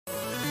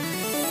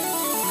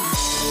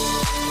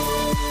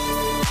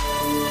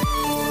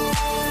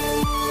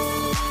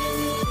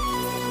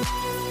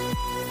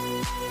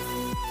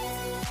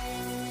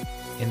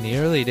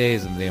early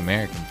days of the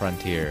American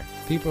frontier,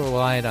 people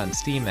relied on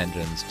steam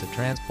engines to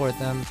transport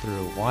them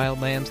through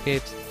wild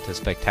landscapes to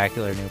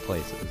spectacular new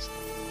places.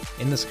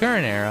 In this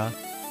current era,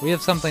 we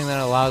have something that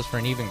allows for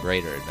an even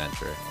greater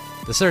adventure,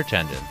 the search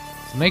engine.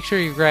 So make sure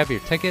you grab your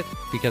ticket,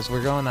 because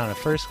we're going on a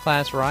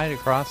first-class ride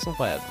across the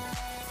web.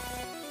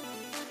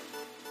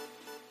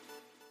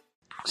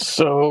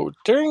 So,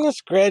 during this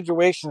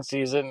graduation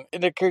season,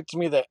 it occurred to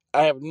me that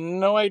I have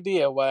no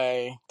idea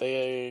why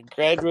the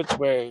graduates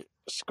wear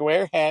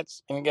square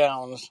hats and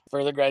gowns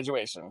for their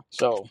graduation.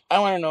 So, I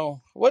want to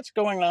know what's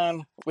going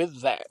on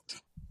with that.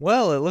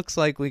 Well, it looks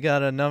like we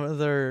got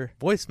another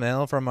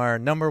voicemail from our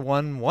number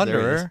one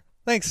wanderer.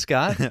 Thanks,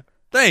 Scott.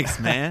 Thanks,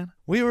 man.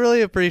 We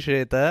really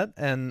appreciate that,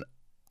 and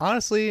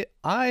honestly,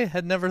 I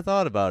had never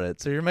thought about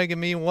it, so you're making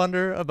me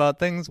wonder about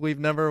things we've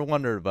never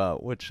wondered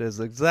about, which is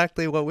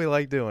exactly what we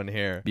like doing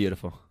here.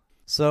 Beautiful.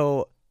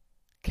 So,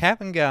 cap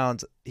and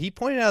gowns, he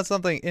pointed out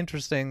something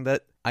interesting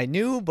that I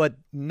knew but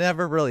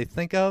never really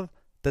think of,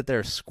 that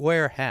they're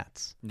square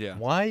hats. Yeah.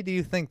 Why do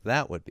you think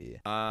that would be?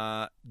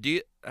 Are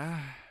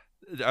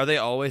they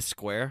always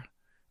square?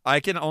 I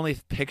can only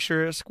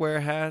picture square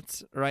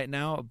hats right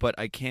now, but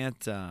I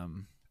can't.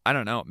 I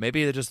don't know.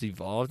 Maybe they just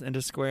evolved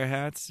into square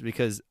hats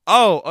because.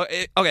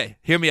 Okay.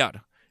 Hear me out.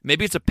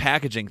 Maybe it's a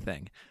packaging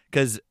thing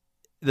because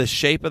the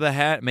shape of the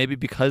hat, maybe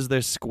because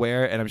they're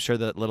square, and I'm sure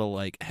that little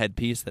like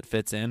headpiece that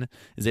fits in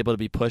is able to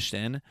be pushed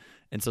in,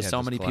 and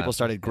so many people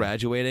started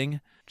graduating.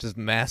 Just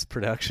mass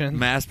production.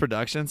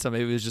 So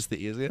maybe it was just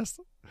the easiest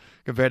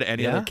compared to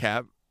any other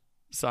cap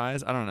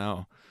size. I don't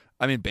know.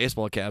 I mean,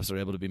 baseball caps are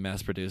able to be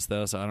mass produced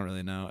though, so I don't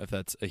really know if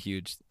that's a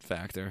huge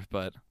factor,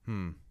 but.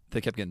 They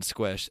kept getting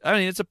squished. I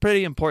mean, it's a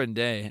pretty important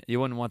day. You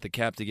wouldn't want the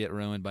cap to get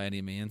ruined by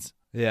any means.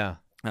 Yeah.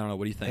 I don't know.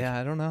 What do you think? Yeah,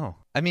 I don't know.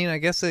 I mean, I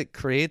guess it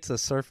creates a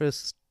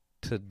surface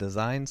to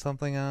design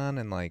something on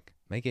and, like,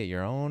 make it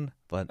your own.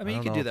 But I mean,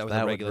 you could could do that with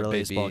a regular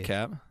baseball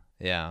cap.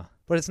 Yeah.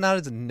 But it's not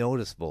as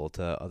noticeable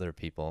to other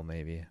people,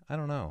 maybe. I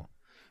don't know.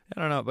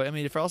 But I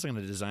mean, if you're also going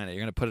to design it,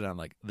 you're going to put it on,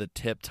 like, the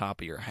top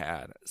of your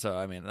hat. So,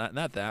 I mean,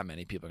 not that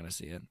many people are going to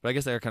see it. But I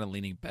guess they're kind of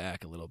leaning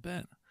back a little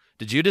bit.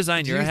 Did you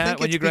design your hat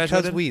when you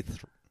graduated?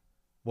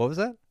 What was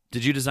that?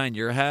 Did you design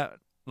your hat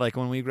like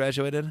when we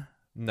graduated?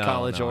 No.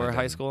 College or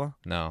high school?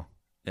 No.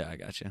 Yeah, I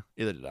got you.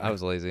 Either did I. I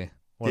was lazy.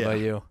 What about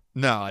you?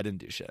 No, I didn't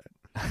do shit.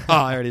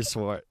 I already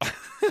swore.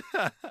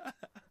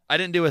 I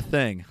didn't do a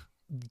thing.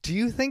 Do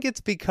you think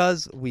it's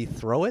because we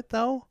throw it,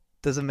 though?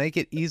 Does it make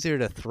it easier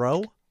to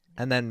throw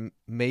and then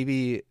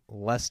maybe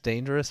less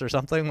dangerous or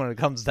something when it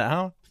comes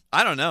down?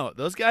 I don't know.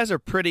 Those guys are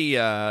pretty.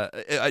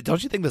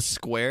 Don't you think the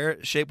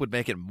square shape would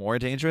make it more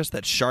dangerous?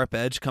 That sharp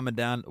edge coming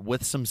down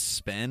with some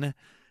spin,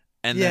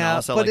 and then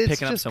also like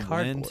picking up some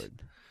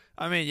wind.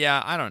 I mean,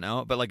 yeah, I don't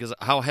know, but like,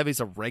 how heavy is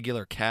a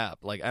regular cap?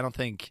 Like, I don't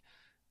think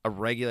a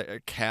regular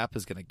cap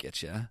is gonna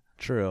get you.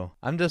 True.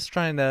 I'm just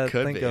trying to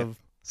think of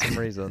some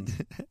reasons.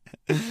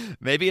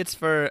 Maybe it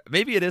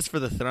is for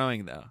the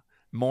throwing though.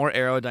 More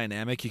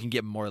aerodynamic. You can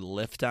get more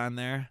lift on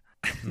there.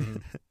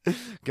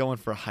 Going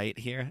for height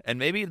here, and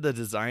maybe the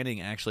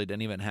designing actually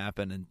didn't even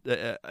happen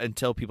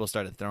until people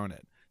started throwing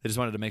it. They just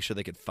wanted to make sure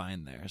they could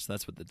find there, so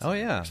that's what the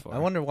design works for. I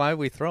wonder why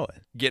we throw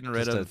it. Getting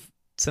rid just of to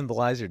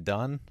symbolize you're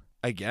done,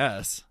 I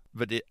guess,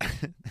 but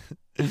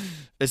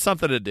it's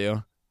something to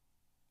do.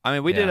 I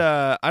mean, we did.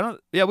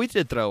 We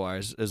did throw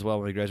ours as well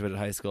when we graduated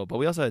high school, but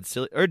we also had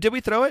silly. Or did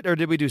we throw it, or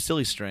did we do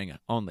silly string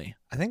only?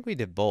 I think we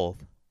did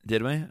both.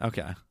 Did we?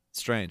 Okay,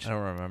 strange. I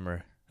don't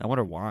remember. I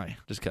wonder why.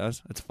 Just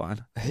because it's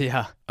fun.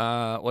 Yeah.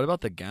 What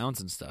about the gowns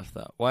and stuff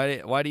though?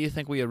 Why do you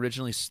think we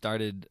originally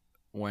started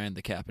wearing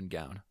the cap and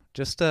gown?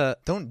 Just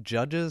don't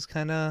judges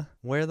kind of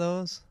wear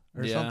those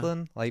or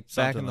something like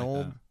back in the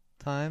old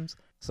times?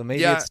 So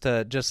maybe it's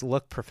to just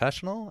look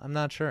professional. I'm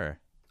not sure.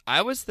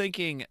 I was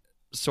thinking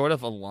sort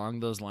of along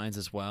those lines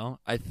as well.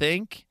 I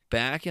think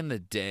back in the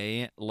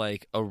day,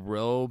 like a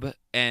robe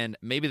and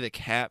maybe the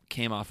cap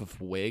came off of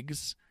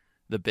wigs,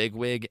 the big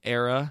wig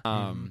era.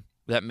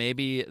 That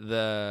maybe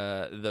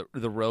the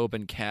robe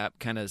and cap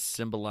kind of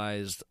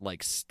symbolized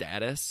like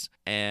status,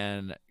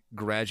 and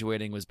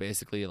graduating was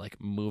basically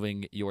like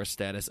moving your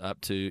status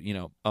up to, you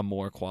know, a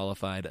more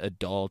qualified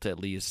adult at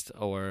least,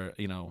 or,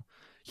 you know,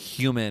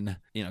 human,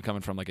 you know,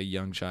 coming from like a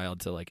young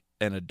child to like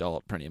an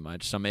adult pretty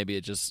much. So maybe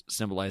it just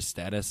symbolized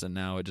status, and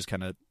now it just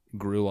kind of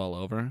grew all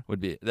over.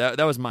 Would be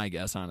that was my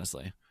guess,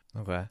 honestly.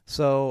 Okay.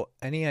 So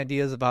any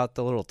ideas about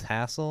the little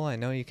tassel? I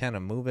know you kind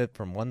of move it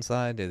from one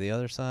side to the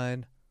other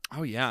side.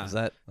 Oh, yeah.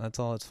 That's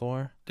all it's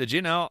for? Did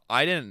you know?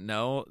 I didn't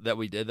know that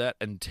we did that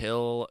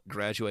until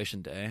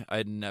graduation day.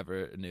 I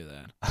never knew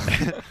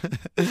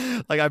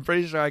that. Like, I'm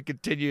pretty sure I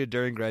continued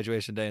during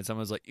graduation day, and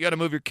someone was like, you got to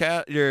move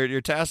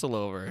your tassel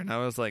over. And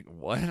I was like,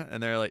 what?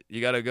 And they're like,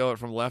 you got to go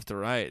from left to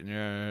right.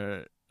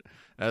 And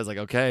I was like,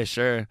 okay,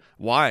 sure.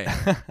 Why?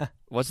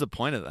 What's the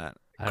point of that?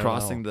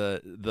 Crossing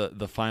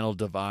the final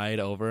divide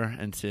over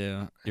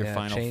into your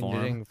final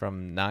form. Changing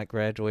from not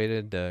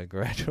graduated to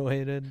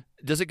graduated.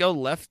 Does it go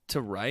left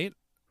to right?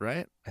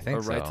 Right? I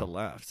think so. Or right to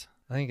left?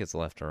 I think it's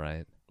left to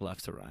right.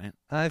 Left to right.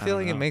 I feel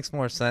like it makes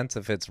more sense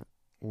if it's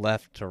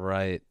left to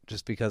right,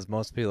 just because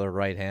most people are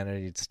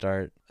right-handed. You'd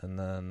start and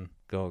then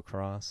go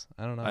across.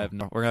 I don't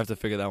know. We're gonna have to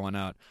figure that one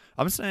out.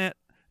 I'm saying,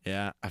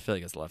 yeah, I feel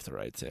like it's left to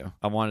right too.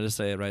 I wanted to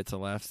say right to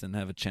left and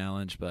have a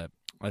challenge, but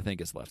I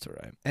think it's left to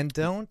right. And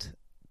don't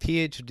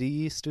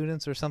PhD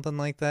students or something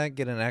like that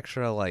get an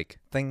extra like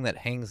thing that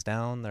hangs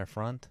down their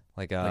front,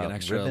 like an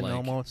extra ribbon like,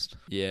 almost?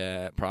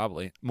 Yeah,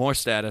 probably more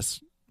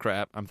status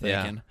crap. I'm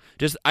thinking. Yeah.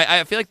 Just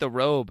I feel like the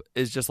robe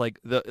is just like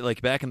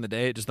back in the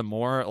day, just the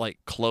more like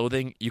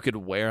clothing you could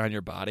wear on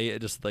your body, it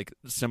just like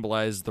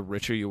symbolized the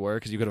richer you were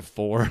because you could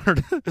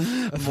afford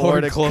more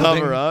to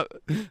cover up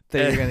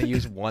that you're gonna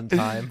use one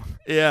time.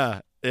 Yeah.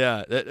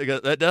 Yeah,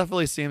 that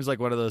definitely seems like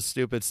one of those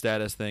stupid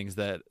status things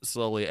that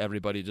slowly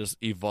everybody just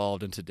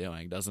evolved into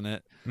doing, doesn't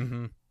it?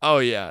 Mm-hmm. Oh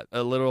yeah,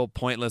 a little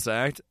pointless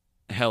act.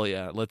 Hell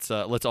yeah, let's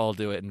all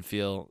do it and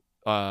feel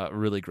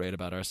really great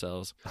about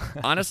ourselves.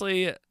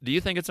 Honestly, do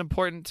you think it's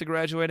important to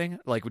graduating?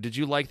 Like, did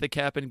you like the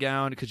cap and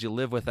gown? Could you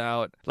live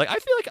without? Like, I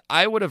feel like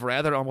I would have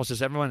rather almost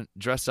just everyone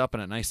dressed up in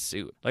a nice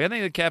suit. Like, I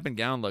think the cap and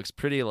gown looks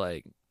pretty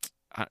like.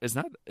 It's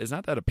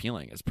not that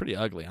appealing. It's pretty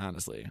ugly,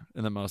 honestly,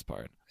 in the most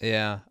part.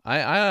 Yeah,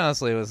 I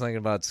honestly was thinking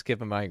about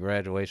skipping my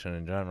graduation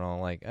in general.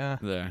 Like,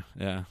 there,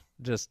 yeah,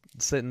 just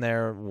sitting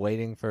there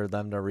waiting for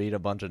them to read a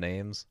bunch of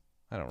names.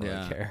 I don't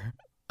really care.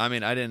 I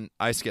mean,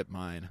 I skipped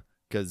mine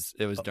because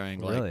it was during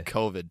like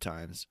COVID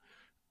times.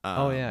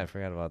 Oh yeah, I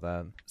forgot about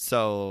that.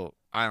 So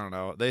I don't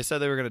know. They said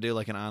they were gonna do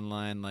like an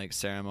online like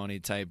ceremony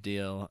type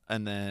deal,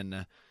 and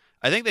then.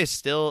 I think they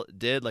still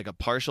did like a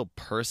partial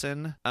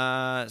person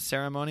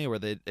ceremony where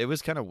it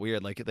was kind of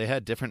weird. Like they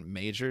had different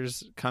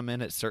majors come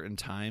in at certain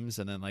times,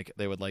 and then like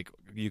they would like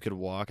you could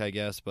walk, I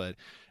guess, but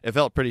it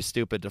felt pretty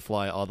stupid to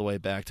fly all the way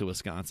back to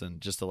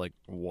Wisconsin just to like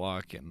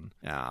walk and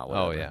whatever.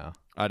 Oh yeah,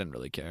 I didn't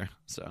really care.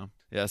 So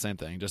yeah, same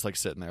thing. Just like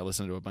sitting there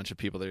listening to a bunch of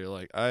people that you're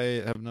like,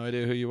 I have no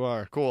idea who you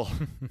are. Cool,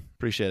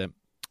 appreciate it.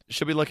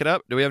 Should we look it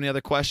up? Do we have any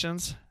other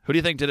questions? Who do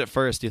you think did it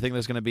first? Do you think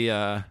there's going to be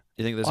a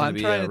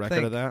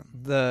record of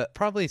that?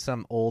 Probably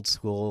some old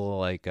school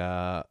like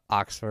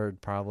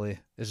Oxford probably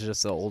is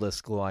just the oldest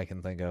school I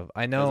can think of.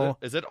 I know.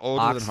 Is it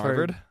older than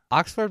Harvard?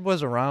 Oxford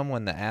was around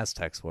when the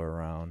Aztecs were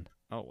around.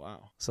 Oh,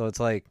 wow. So it's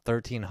like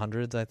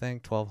 1300s, I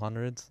think,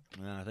 1200s.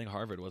 Yeah, I think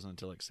Harvard wasn't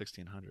until like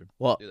 1600.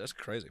 Well, dude, that's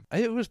crazy.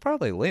 It was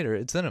probably later.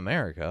 It's in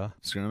America.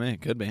 It's going to be.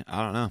 Could be.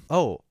 I don't know.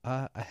 Oh,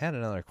 I had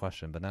another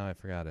question, but now I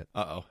forgot it.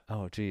 Uh-oh.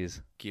 Oh,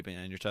 geez. Keeping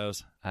it on your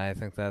toes. I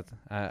think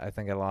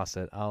I lost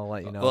it. I'll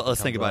let you know. Well,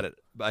 let's think about it.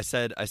 I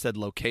said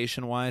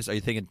location-wise. Are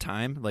you thinking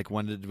time? Like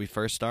when did we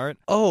first start?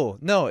 Oh,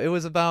 no. It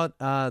was about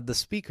the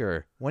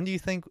speaker. When do you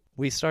think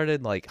we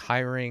started like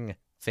hiring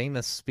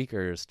famous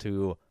speakers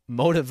to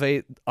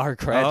motivate our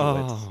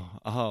graduates?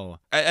 Oh.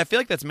 I feel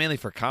like that's mainly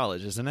for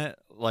college, isn't it?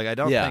 Like, I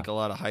don't think a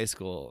lot of high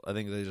school. I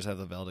think they just have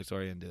the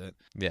valedictorian do it.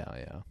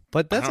 Yeah.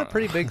 But that's a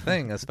pretty big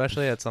thing,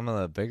 especially at some of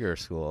the bigger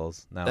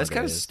schools nowadays. That's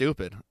kind of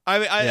stupid. I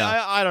mean,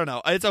 I don't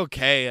know. It's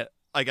okay.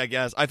 Like, I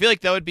guess. I feel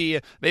like that would be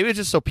maybe it's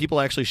just so people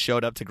actually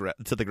showed up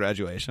to the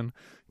graduation.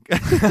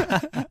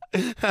 Because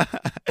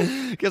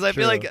I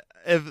feel like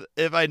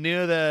if I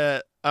knew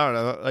that, I don't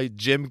know, like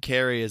Jim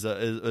Carrey is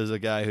a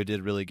guy who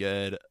did really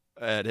good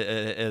at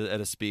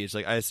a speech.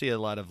 Like I see a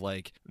lot of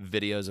like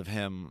videos of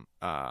him.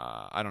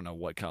 I don't know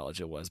what college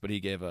it was, but he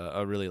gave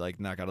a really like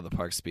knock out of the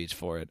park speech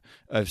for it.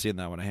 I've seen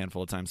that one a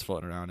handful of times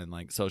floating around in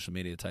like social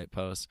media type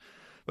posts.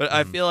 But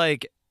I feel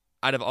like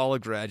out of all of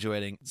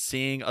graduating,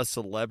 seeing a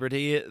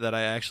celebrity that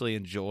I actually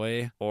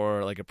enjoy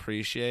or like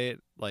appreciate,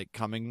 like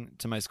coming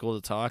to my school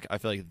to talk, I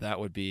feel like that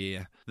would be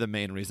the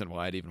main reason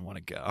why I'd even want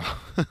to go.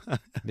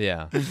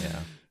 Yeah.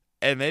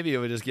 And maybe it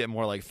would just get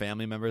more like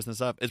family members and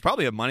stuff. It's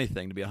probably a money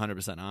thing, to be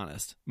 100%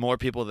 honest. More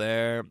people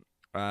there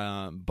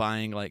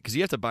buying like, because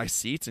you have to buy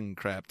seats and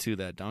crap to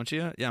that, don't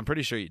you? Yeah, I'm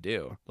pretty sure you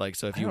do. Like,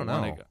 so if you want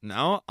to go,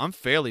 no, I'm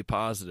fairly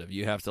positive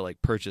you have to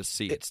like purchase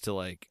seats to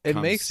like come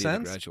it makes see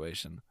sense. the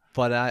graduation.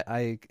 But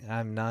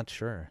I'm not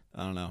sure.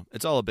 I don't know.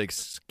 It's all a big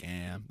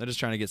scam. They're just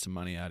trying to get some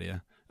money out of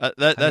you.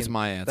 That's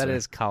my answer. That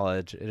is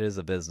college. It is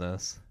a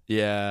business.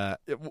 Yeah.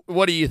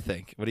 What do you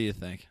think?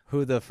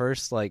 Who the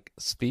first like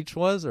speech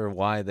was, or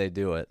why they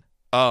do it?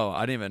 Oh,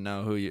 I didn't even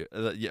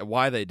know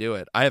why they do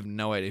it. I have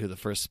no idea who the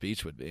first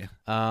speech would be.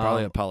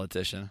 Probably a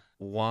politician.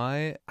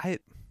 Why? I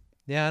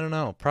don't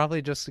know.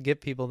 Probably just to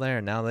get people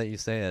there. Now that you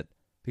say it.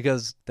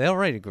 Because they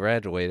already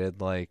graduated.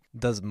 Like,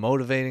 does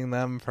motivating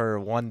them for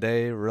one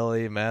day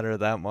really matter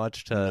that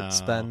much to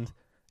spend,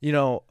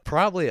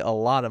 probably a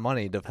lot of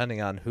money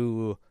depending on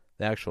who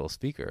the actual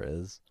speaker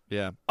is.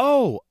 Yeah.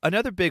 Oh,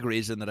 another big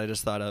reason that I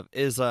just thought of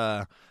is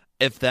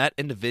if that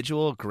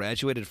individual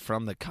graduated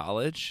from the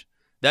college,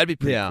 that'd be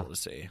pretty cool to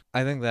see.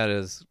 I think that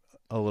is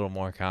a little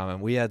more common.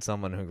 We had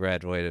someone who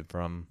graduated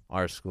from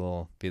our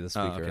school be the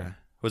speaker. Oh, okay.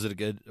 Was it a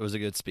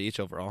good speech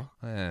overall?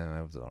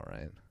 Yeah, it was all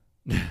right.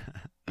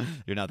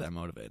 You're not that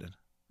motivated.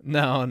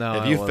 No.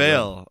 If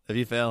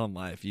you fail in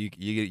life,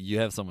 you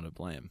have someone to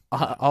blame.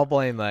 I'll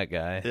blame that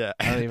guy. Yeah.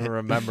 I don't even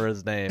remember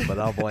his name, but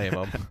I'll blame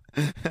him.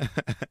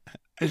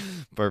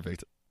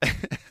 Perfect. All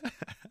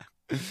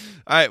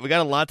right, we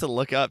got a lot to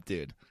look up,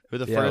 dude. Who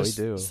the Yeah, we first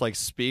do. like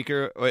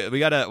speaker? Wait, we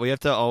have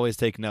to always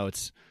take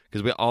notes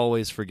because we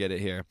always forget it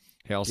here.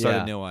 Here, I'll start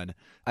Yeah. a new one.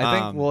 I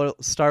think we'll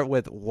start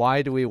with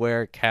why do we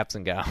wear caps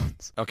and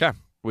gowns? Okay,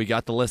 we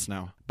got the list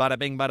now. Bada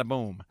bing, bada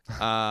boom.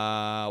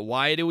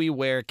 Why do we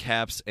wear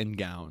caps and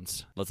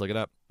gowns? Let's look it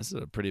up. This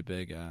is a pretty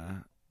big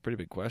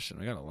question.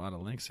 We got a lot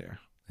of links here.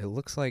 It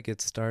looks like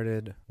it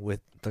started with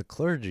the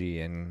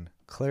clergy and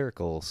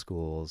clerical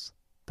schools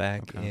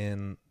back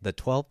in the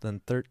 12th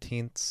and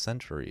 13th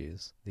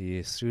centuries.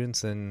 The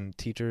students and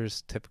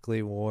teachers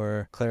typically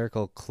wore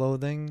clerical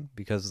clothing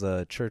because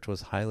the church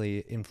was highly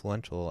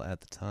influential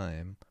at the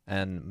time,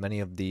 and many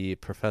of the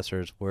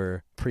professors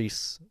were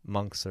priests,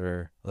 monks,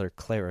 or other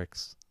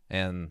clerics,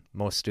 and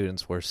most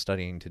students were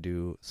studying to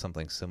do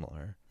something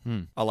similar.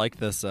 I like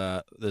this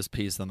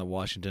piece on the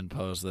Washington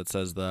Post that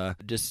says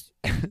just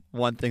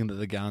one thing that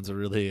the gowns are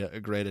really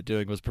great at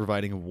doing was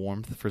providing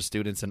warmth for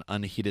students in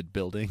unheated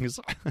buildings.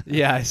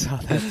 Yeah, I saw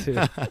that too.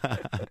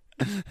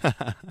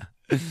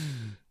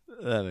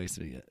 That makes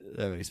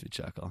me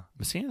chuckle.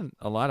 I'm seeing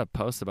a lot of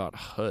posts about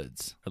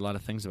hoods, a lot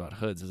of things about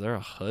hoods. Is there a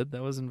hood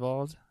that was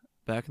involved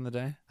back in the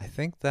day? I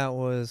think that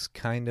was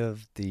kind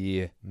of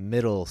the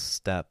middle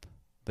step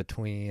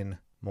between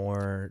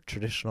more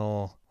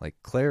traditional like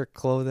cleric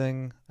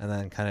clothing and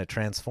then kind of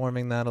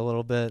transforming that a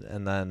little bit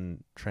and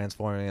then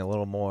transforming a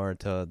little more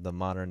to the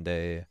modern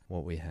day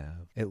what we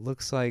have. It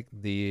looks like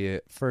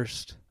the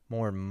first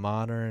more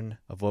modern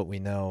of what we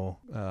know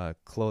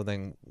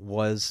clothing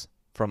was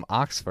from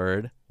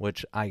Oxford,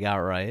 which I got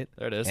right.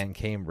 There it is. And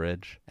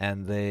Cambridge.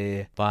 And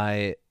they,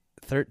 by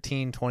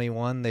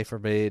 1321, they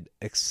forbade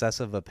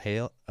excessive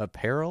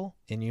apparel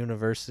in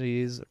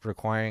universities,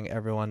 requiring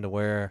everyone to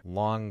wear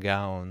long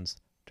gowns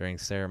during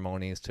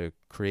ceremonies to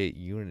create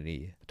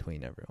unity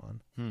between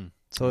everyone.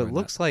 So it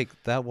looks like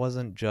that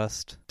wasn't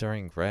just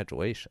during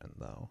graduation,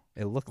 though.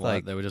 It looked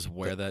like they would just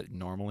wear that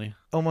normally.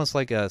 Almost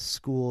like a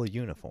school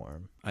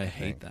uniform. I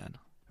hate that.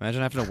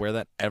 Imagine having to wear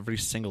that every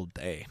single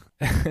day.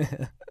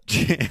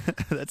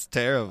 That's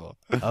terrible.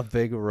 A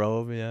big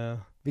robe, yeah.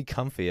 Be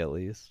comfy at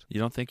least.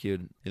 You don't think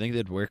you think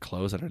they'd wear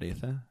clothes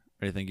underneath it?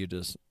 Or you think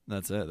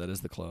that's it? That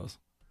is the clothes.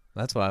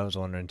 That's what I was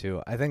wondering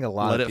too. I think a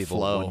lot of people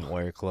flow. wouldn't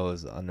wear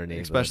clothes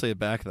underneath. Especially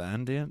back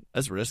then, dude.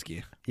 That's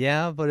risky.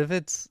 Yeah, but if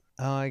it's,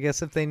 I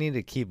guess if they need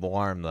to keep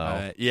warm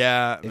though.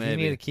 Yeah, if maybe. you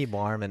need to keep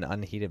warm in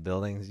unheated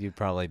buildings, you'd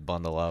probably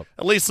bundle up.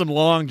 At least some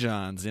long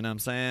johns, you know what I'm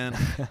saying?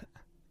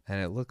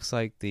 And it looks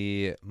like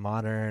the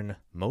modern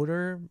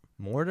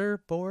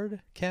mortarboard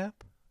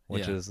cap,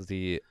 which is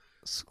the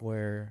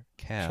square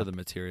cap. For the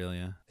material,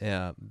 yeah.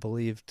 Yeah,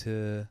 believed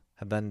to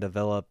have been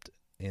developed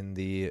in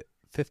the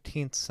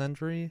 15th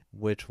century,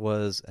 which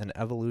was an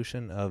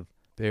evolution of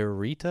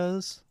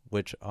birritas,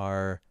 which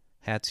are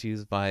hats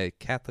used by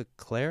Catholic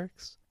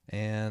clerics.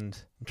 And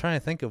I'm trying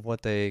to think of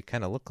what they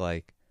kind of look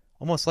like.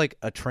 Almost like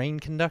a train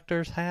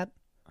conductor's hat.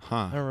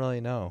 Huh. I don't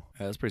really know.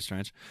 Yeah, that's pretty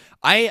strange.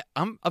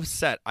 I'm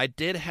upset. I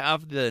did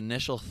have the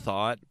initial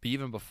thought,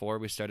 even before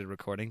we started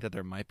recording, that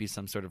there might be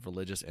some sort of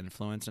religious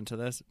influence into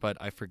this, but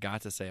I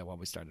forgot to say it while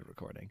we started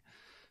recording.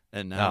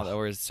 And now that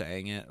we're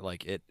saying it,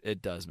 like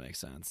it does make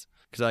sense.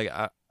 Because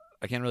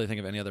I can't really think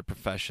of any other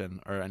profession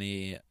or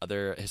any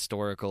other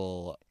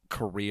historical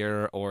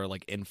career or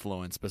like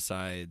influence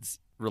besides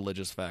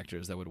religious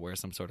factors that would wear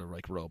some sort of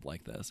like robe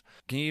like this.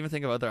 Can you even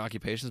think of other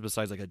occupations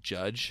besides like a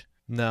judge?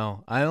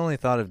 No, I only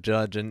thought of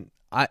judge, and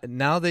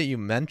now that you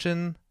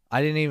mention,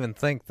 I didn't even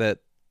think that.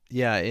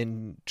 Yeah,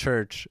 in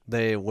church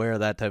they wear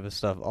that type of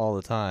stuff all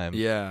the time.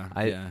 Yeah,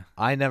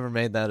 I never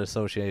made that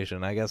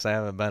association. I guess I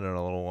haven't been in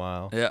a little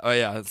while. Yeah, oh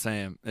yeah,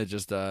 same. It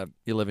just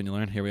you live and you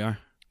learn. Here we are.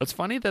 It's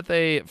funny that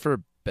they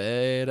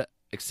forbade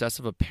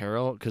excessive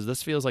apparel because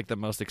this feels like the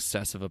most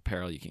excessive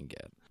apparel you can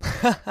get.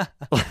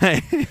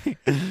 like it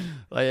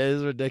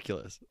is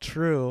ridiculous.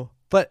 True,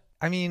 but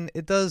I mean,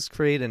 it does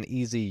create an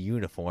easy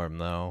uniform,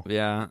 though.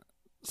 Yeah,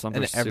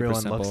 something and everyone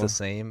super looks simple. the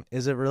same.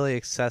 Is it really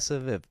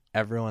excessive if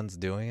everyone's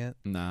doing it?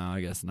 No, I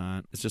guess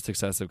not. It's just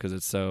excessive because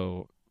it's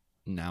so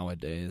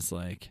nowadays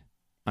like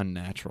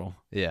unnatural.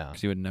 Yeah,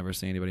 because you would never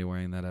see anybody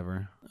wearing that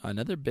ever.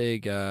 Another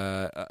big,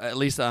 at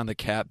least on the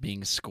cap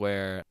being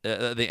square,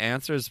 the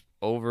answer is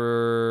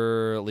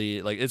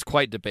overly like it's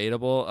quite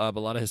debatable. But a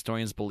lot of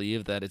historians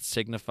believe that it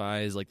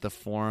signifies like the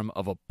form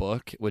of a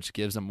book, which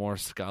gives a more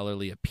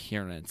scholarly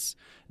appearance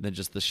than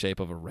just the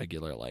shape of a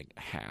regular like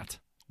hat.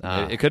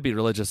 It could be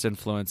religious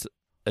influence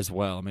as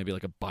well, maybe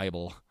like a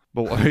Bible.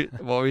 But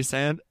what were you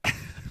saying?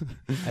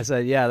 I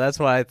said, yeah, that's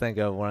what I think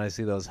of when I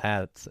see those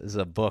hats, is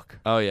a book.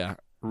 Oh yeah,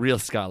 real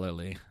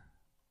scholarly.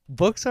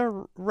 Books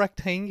are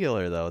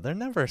rectangular, though. They're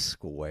never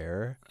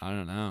square. I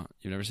don't know.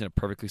 You've never seen a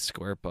perfectly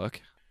square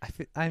book?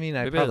 I mean,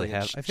 I Maybe probably like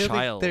have. I feel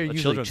like they're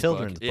usually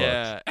children's books.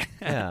 Yeah.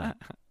 Yeah.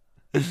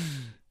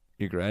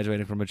 You're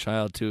graduating from a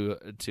child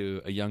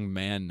to a young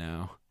man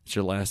now. It's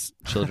your last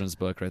children's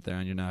book right there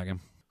on your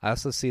noggin. I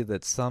also see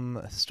that some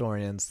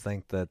historians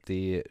think that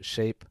the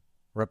shape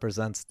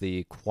represents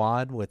the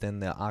quad within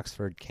the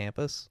Oxford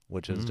campus,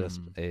 which is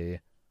just a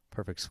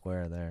perfect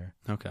square there.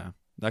 Okay.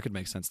 That could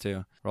make sense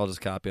too. We're all just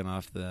copying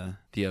off the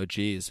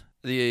OGs.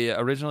 The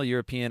original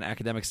European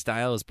academic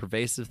style is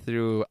pervasive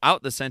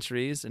throughout the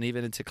centuries and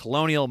even into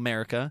colonial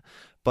America.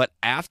 But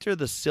after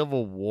the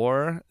Civil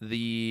War,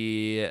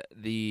 the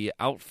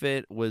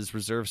outfit was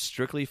reserved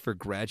strictly for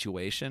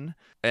graduation,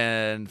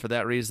 and for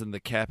that reason,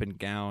 the cap and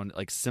gown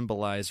like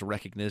symbolized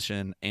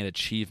recognition and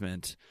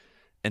achievement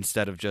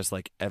instead of just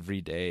like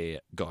everyday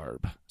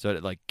garb. So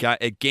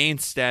it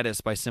gained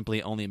status by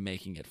simply only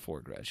making it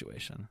for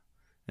graduation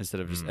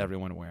instead of just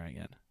everyone wearing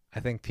it. I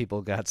think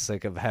people got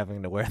sick of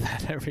having to wear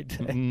that every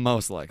day.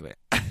 Most likely.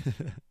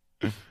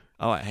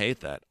 Oh, I hate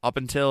that. Up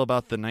until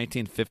about the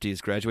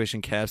 1950s,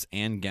 graduation caps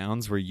and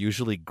gowns were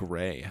usually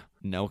gray.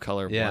 No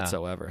color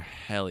whatsoever.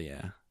 Hell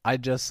yeah. I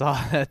just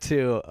saw that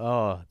too.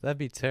 Oh, that'd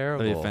be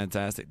terrible. That'd be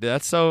fantastic.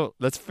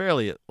 That's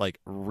fairly like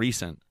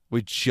recent.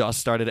 We just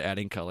started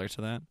adding color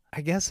to that. I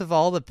guess if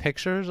all the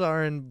pictures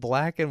are in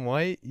black and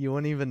white, you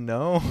wouldn't even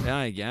know. Yeah,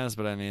 I guess,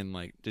 but I mean,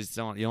 like, you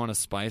don't want to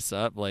spice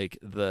up like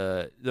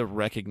the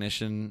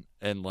recognition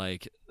and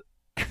like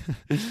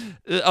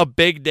a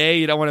big day.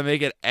 You don't want to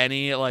make it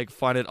any like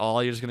fun at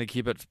all. You're just gonna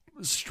keep it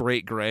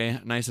straight gray,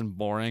 nice and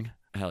boring.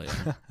 Hell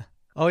yeah.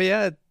 Oh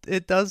yeah,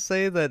 it does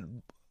say that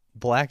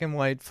black and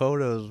white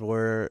photos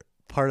were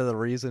part of the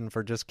reason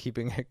for just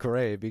keeping it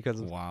gray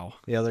because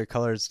the other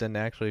colors didn't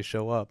actually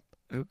show up.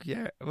 Who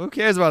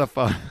cares about a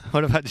phone?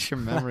 What about your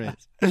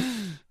memories?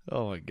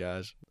 Oh my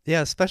gosh. Yeah,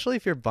 especially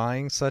if you're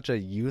buying such a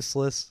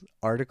useless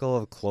article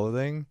of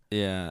clothing.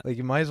 Yeah. Like,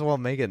 you might as well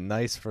make it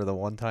nice for the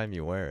one time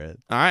you wear it.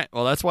 All right.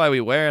 Well, that's why we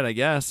wear it, I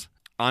guess.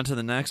 On to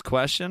the next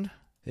question.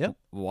 Yep.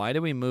 Why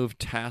do we move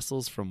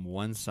tassels from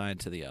one side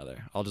to the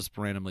other? I'll just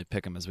randomly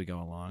pick them as we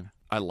go along.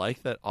 I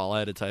like that all I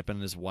had to type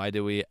in is why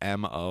do we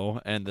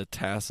MO, and the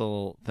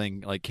tassel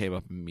thing like came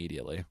up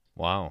immediately.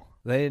 Wow.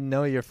 They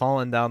know you're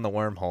falling down the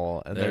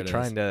wormhole, and they're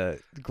trying to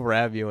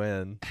grab you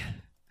in.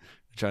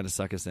 They're trying to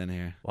suck us in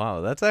here. Wow,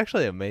 that's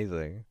actually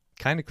amazing.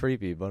 Kind of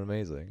creepy, but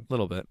amazing. A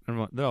little bit.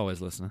 They're always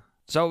listening.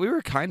 So we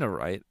were kind of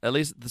right. At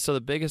least, so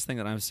the biggest thing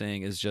that I'm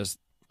seeing is just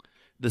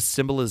the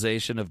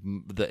symbolization of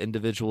the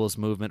individual's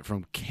movement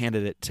from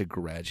candidate to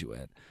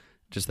graduate.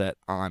 Just that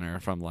honor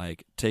from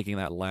like taking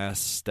that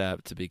last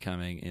step to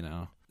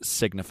becoming,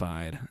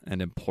 signified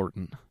and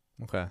important.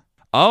 Okay.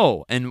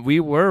 Oh, and we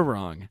were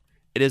wrong.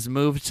 It is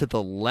moved to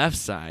the left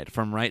side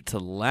from right to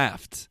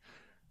left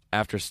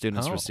after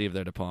students receive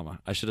their diploma.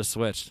 I should have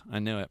switched. I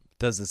knew it.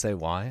 Does it say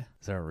why?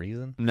 Is there a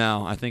reason?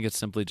 No, I think it's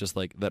simply just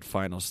like that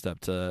final step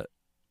to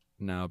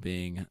now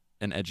being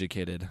an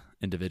educated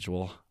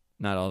individual.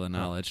 Not all the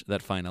knowledge.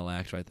 That final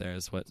act right there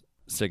is what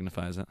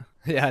signifies it.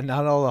 Yeah,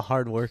 not all the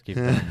hard work you've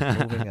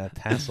done moving a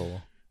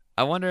tassel.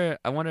 I wonder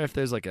if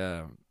there's like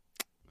a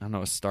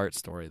start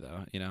story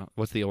though.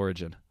 What's the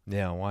origin?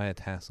 Yeah, why a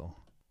tassel?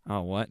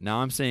 Oh, what? Now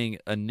I'm seeing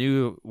a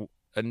new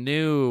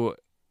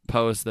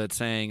post that's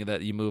saying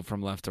that you move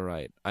from left to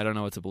right. I don't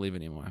know what to believe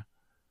anymore.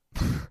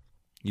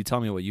 You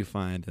tell me what you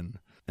find,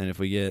 and if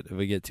we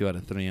get 2 out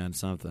of 3 on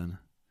something,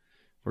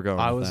 we're going.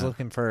 I with was that.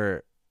 looking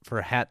for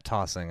hat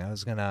tossing. I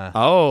was gonna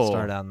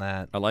start on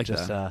that. I like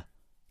just, that.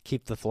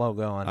 Keep the flow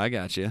going. I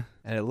got you.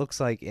 And it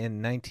looks like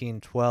in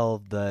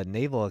 1912, the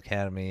Naval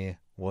Academy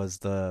was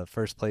the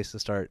first place to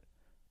start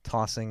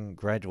tossing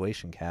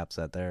graduation caps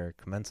at their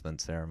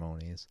commencement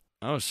ceremonies.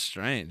 Oh,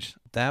 strange.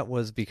 That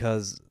was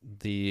because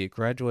the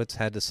graduates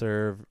had to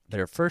serve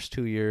their first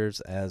 2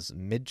 years as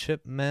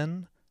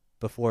midshipmen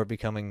before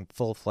becoming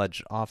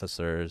full-fledged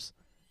officers,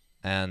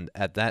 and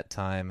at that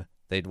time,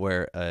 they'd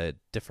wear a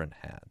different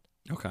hat.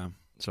 Okay.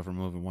 So from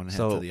moving one hat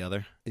to the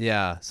other?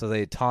 Yeah, so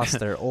they tossed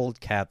their old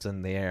caps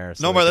in the air.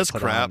 So no more of this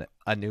put crap.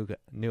 A new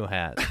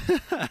hat.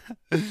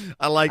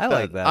 I like that.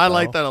 Like that. I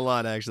like that a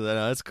lot, actually.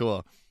 That's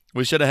cool.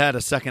 We should have had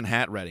a second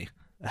hat ready.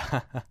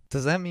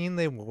 Does that mean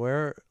they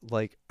wear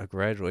like a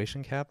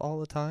graduation cap all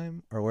the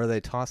time, or were they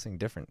tossing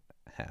different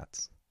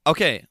hats?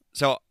 Okay,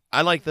 so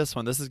I like this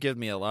one. This has given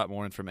me a lot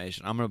more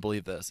information. I'm going to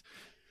believe this.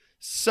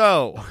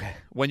 So,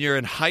 when you're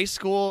in high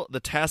school, the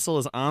tassel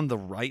is on the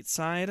right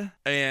side,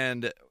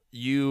 and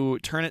you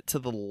turn it to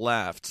the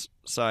left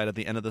side at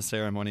the end of the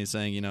ceremony,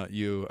 saying,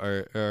 you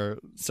are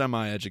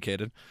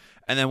semi-educated.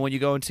 And then when you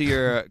go into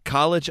your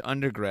college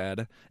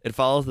undergrad, it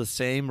follows the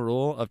same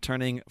rule of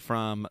turning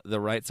from the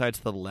right side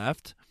to the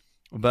left.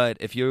 But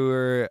if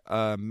you're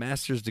a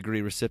master's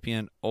degree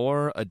recipient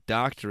or a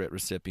doctorate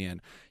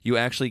recipient, you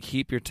actually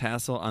keep your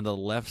tassel on the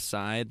left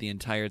side the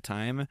entire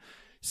time,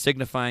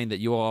 signifying that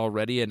you are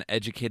already an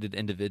educated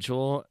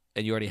individual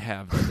and you already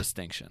have the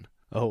distinction.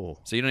 Oh.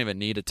 So you don't even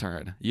need to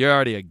turn. You're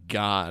already a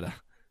god.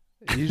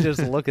 You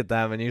just look at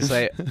them and you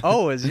say,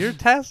 "Oh, is your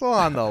tassel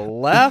on the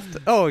left?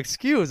 Oh,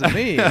 excuse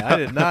me. I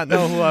did not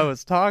know who I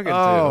was talking to."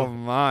 Oh,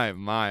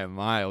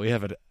 my. We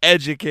have an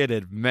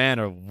educated man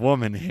or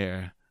woman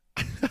here.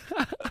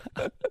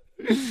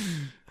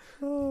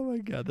 Oh, my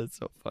God. That's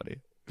so funny.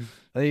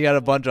 Then you got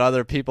a bunch of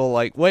other people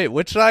like, "Wait,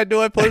 which side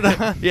do I put it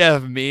on?" Yeah,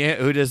 me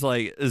who just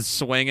like is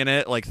swinging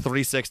it like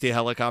 360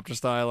 helicopter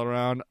style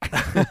around.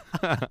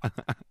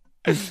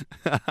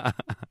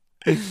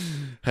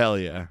 Hell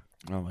yeah.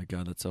 Oh my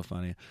God, that's so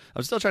funny.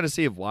 I'm still trying to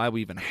see why we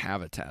even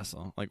have a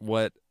tassel. Like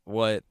what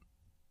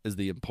is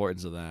the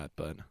importance of that,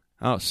 but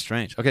oh,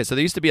 strange. Okay, so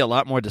there used to be a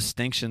lot more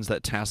distinctions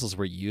that tassels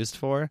were used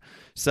for.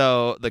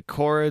 So the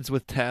cords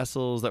with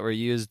tassels that were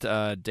used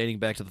dating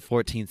back to the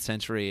 14th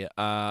century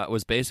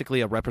was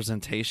basically a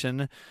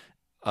representation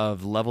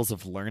of levels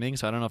of learning.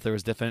 So I don't know if there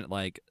was different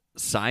like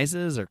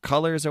sizes or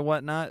colors or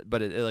whatnot,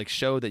 but it like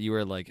showed that you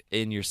were like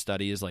in your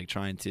studies, like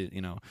trying to,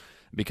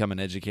 become an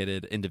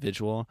educated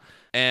individual.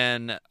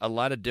 And a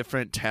lot of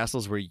different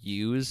tassels were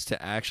used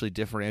to actually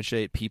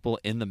differentiate people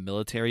in the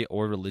military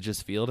or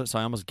religious field. So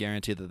I almost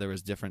guarantee that there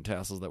was different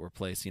tassels that were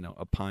placed,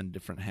 upon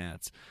different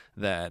hats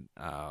that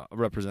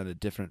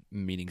represented different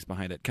meanings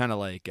behind it. Kind of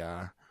like,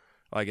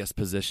 I guess,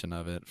 position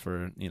of it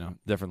for,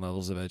 different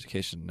levels of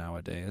education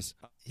nowadays.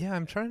 Yeah,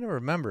 I'm trying to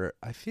remember.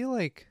 I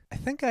think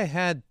I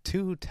had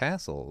 2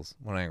 tassels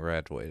when I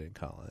graduated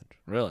college.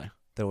 Really?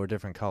 That were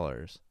different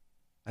colors.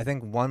 I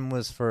think one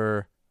was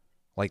for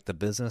like the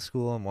business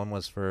school and one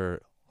was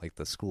for like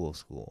the school.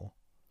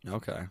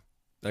 Okay.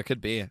 That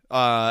could be.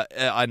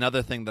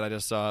 Another thing that I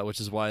just saw, which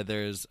is why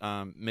there's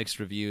mixed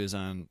reviews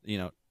on,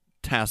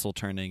 tassel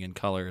turning and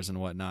colors and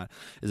whatnot,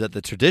 is that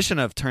the tradition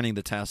of turning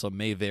the tassel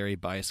may vary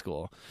by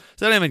school.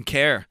 So I don't even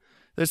care.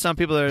 There's some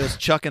people that are just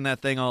chucking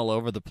that thing all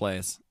over the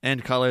place.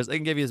 And colors. They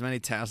can give you as many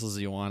tassels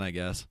as you want, I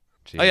guess.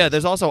 Jeez. Oh yeah,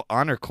 there's also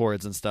honor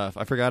cords and stuff.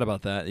 I forgot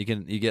about that. You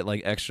get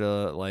like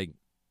extra like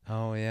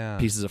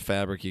pieces of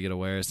fabric you get to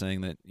wear,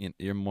 saying that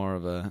you're more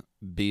of a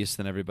beast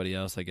than everybody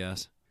else, I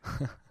guess.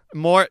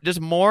 more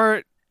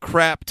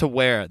crap to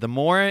wear. The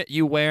more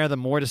you wear, the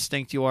more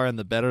distinct you are and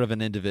the better of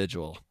an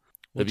individual.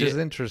 Which is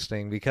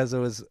interesting because it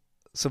was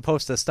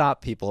supposed to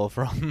stop people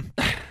from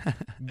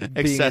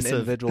being an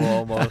individual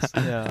almost.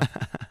 Yeah.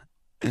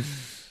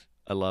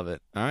 I love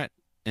it. All right.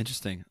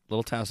 Interesting.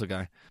 Little tassel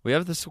guy. We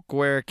have the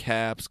square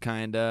caps,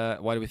 kind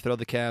of. Why do we throw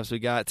the caps? We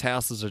got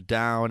tassels are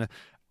down.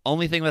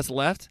 Only thing that's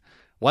left,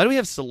 why do we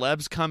have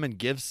celebs come and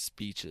give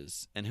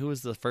speeches? And who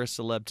was the first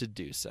celeb to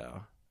do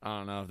so? I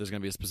don't know if there's going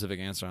to be a specific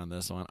answer on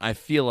this one. I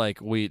feel like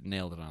we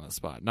nailed it on the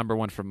spot. Number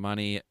one for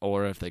money,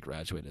 or if they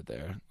graduated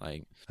there.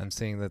 Like, I'm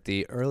seeing that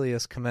the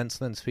earliest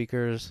commencement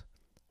speakers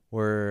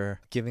were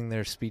giving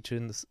their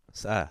speeches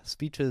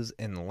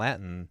in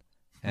Latin,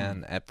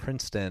 and at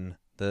Princeton,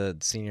 the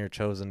senior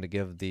chosen to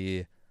give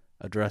the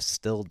address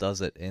still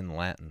does it in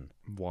Latin.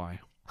 Why?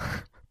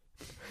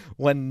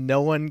 When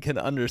no one can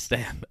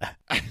understand that.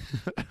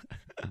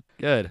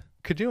 Good.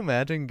 Could you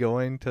imagine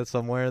going to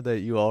somewhere that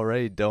you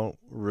already don't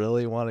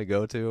really want to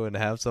go to and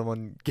have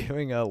someone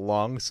giving a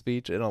long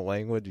speech in a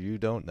language you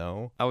don't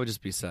know? I would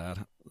just be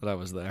sad that I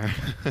was there.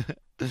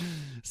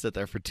 Sit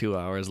there for 2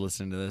 hours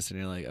listening to this, and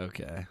you're like,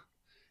 okay,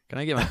 can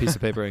I get my piece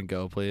of paper and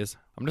go, please?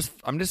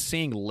 I'm just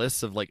seeing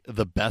lists of like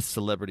the best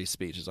celebrity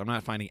speeches. I'm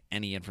not finding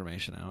any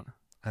information out.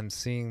 I'm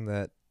seeing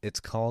that it's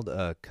called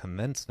a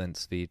commencement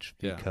speech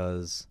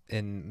because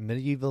in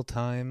medieval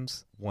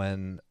times,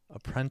 when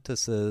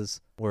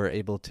apprentices were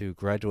able to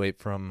graduate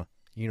from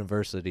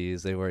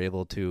universities, they were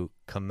able to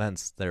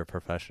commence their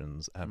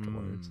professions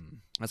afterwards.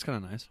 That's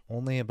kind of nice.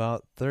 Only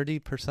about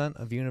 30%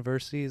 of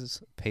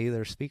universities pay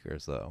their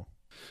speakers, though.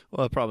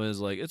 Well, the problem is,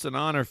 like, it's an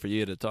honor for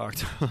you to talk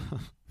to.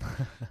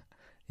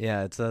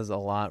 Yeah, it says a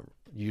lot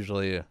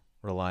usually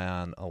rely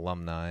on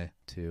alumni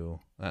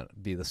to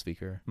be the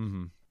speaker.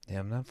 Mm-hmm. Yeah,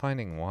 I'm not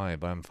finding why,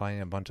 but I'm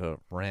finding a bunch of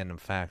random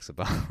facts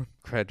about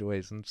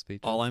graduation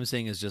speeches. All I'm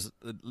seeing is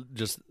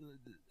just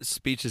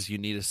speeches you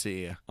need to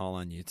see all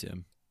on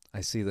YouTube.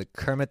 I see that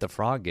Kermit the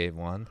Frog gave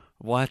one.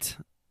 What?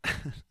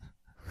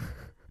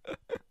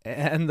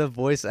 And the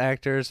voice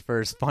actors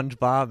for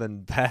SpongeBob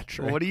and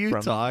Patrick. What are you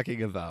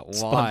talking about?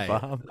 Why?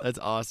 SpongeBob. That's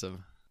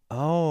awesome.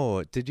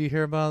 Oh, did you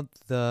hear about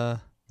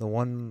the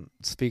one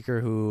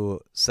speaker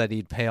who said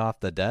he'd pay off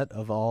the debt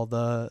of all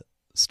the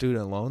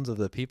student loans of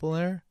the people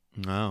there?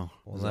 No.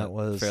 Well, that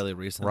was fairly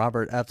recent.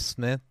 Robert F.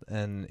 Smith,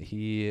 and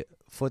he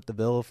foot the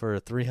bill for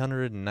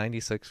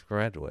 396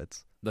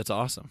 graduates. That's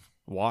awesome.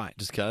 Why?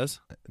 Just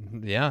because?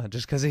 Yeah,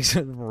 just because he's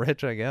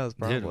rich, I guess,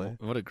 probably.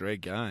 Dude, what a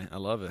great guy. I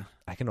love it.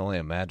 I can only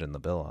imagine the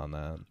bill on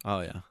that.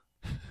 Oh, yeah.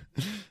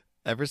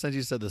 Ever since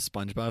you said the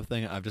SpongeBob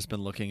thing, I've just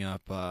been looking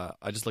up,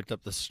 I just looked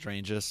up the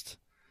strangest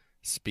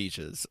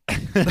speeches.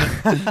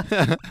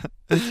 And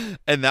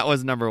that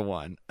was number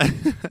one.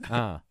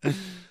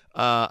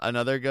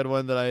 Another good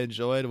one that I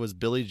enjoyed was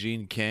Billie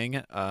Jean King,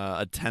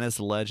 a tennis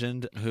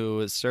legend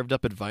who served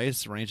up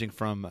advice ranging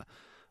from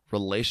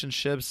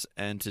relationships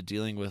and to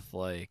dealing with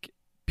like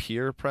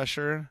peer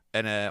pressure,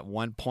 and at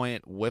one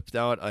point whipped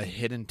out a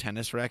hidden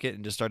tennis racket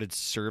and just started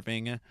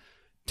serving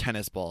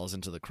tennis balls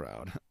into the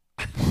crowd.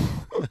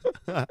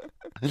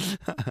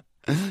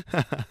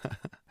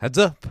 Heads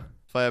up.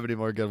 If I have any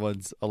more good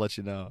ones, I'll let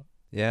you know.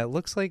 Yeah, it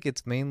looks like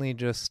it's mainly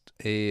just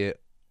a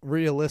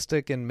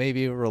realistic and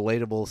maybe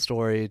relatable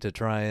story to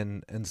try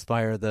and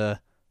inspire the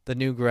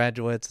new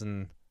graduates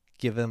and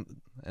give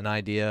them an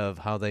idea of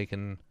how they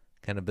can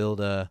kind of build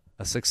a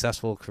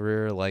successful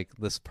career like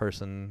this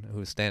person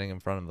who's standing in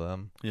front of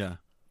them. Yeah.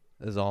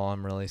 Is all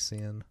I'm really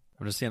seeing.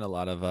 I'm just seeing a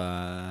lot of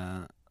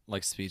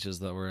like speeches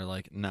that were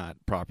like not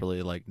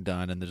properly like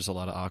done, and there's just a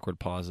lot of awkward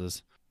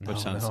pauses, which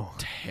sounds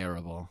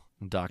terrible.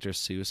 Dr.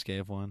 Seuss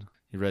gave one.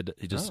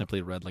 He just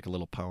simply read like a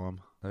little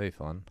poem. That'd be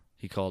fun.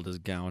 He called his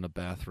gown a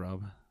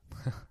bathrobe.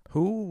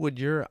 Who would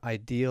your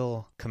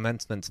ideal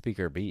commencement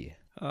speaker be?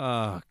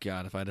 Oh,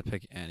 God, if I had to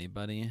pick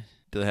anybody,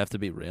 do they have to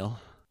be real?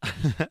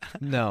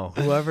 No,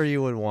 whoever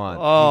you would want.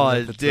 Oh,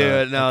 even if it's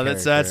dude, no,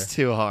 character. that's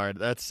too hard.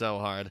 That's so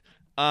hard.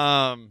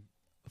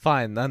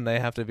 Fine, then they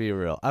have to be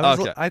real.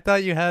 I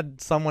thought you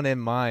had someone in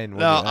mind. When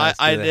No, you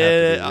asked, I do they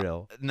did. Have to be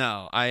real?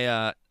 No,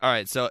 all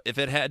right. So if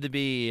it had to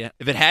be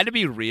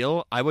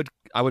real, I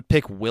would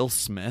pick Will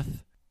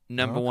Smith.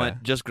 Number one,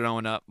 just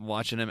growing up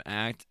watching him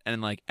act, and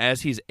like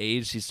as he's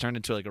aged, he's turned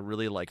into like a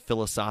really like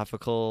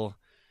philosophical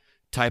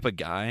type of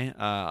guy.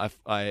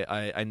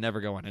 I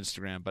never go on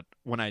Instagram, but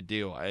when I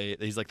do,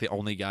 he's like the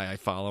only guy I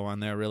follow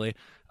on there really.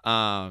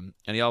 And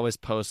he always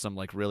posts some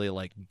like really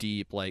like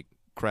deep like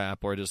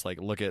crap, or just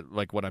like look at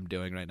like what I'm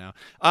doing right now.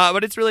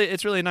 But it's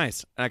really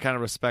nice. And I kind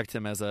of respect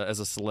him as a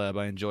celeb.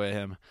 I enjoy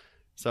him.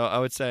 So I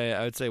would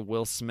say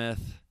Will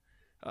Smith.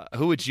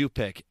 Who would you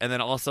pick? And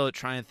then also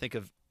try and think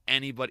of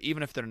anybody,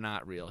 even if they're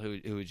not real.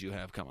 Who would you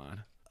have come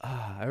on?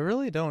 I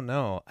really don't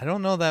know. I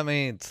don't know that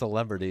many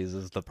celebrities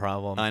is the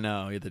problem. I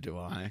know, either do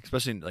I.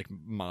 Especially like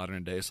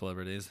modern day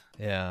celebrities.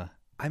 Yeah.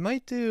 I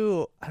might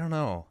do, I don't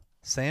know.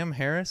 Sam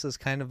Harris is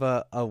kind of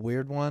a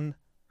weird one.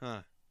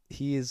 Huh.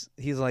 He's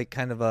like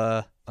kind of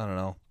a, I don't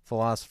know,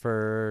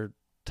 philosopher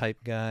type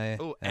guy.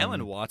 Oh,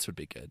 Alan Watts would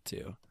be good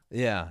too.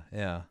 Yeah.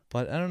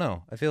 But I don't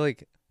know. I feel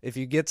like if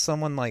you get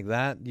someone like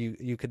that,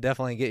 you could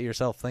definitely get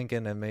yourself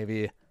thinking and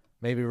maybe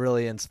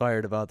really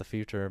inspired about the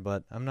future,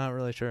 but I'm not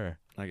really sure.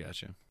 I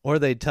got you. Or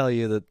they'd tell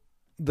you that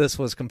this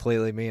was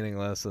completely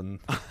meaningless and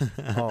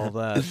all of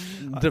that.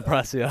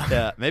 Depress you.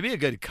 Yeah, maybe a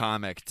good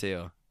comic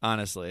too.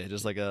 Honestly,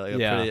 just like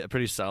a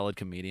pretty solid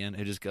comedian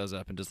who just goes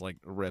up and just like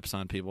rips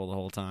on people the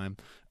whole time.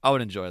 I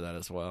would enjoy that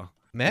as well.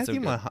 Matthew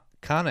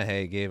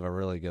McConaughey gave a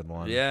really good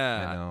one.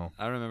 Yeah, I know.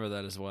 I remember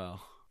that as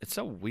well. It's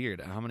so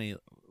weird how many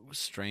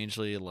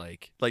strangely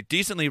like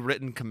decently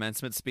written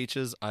commencement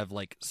speeches I've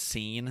like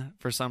seen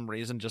for some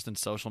reason just in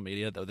social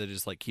media, though they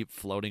just like keep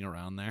floating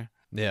around there.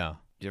 Yeah.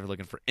 If you're ever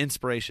looking for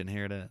inspiration,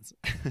 here it is.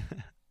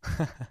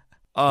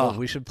 Oh,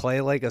 we should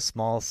play like a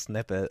small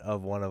snippet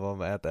of one of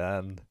them at the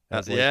end.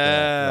 As, like, the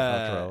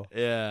outro.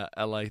 Yeah,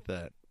 I like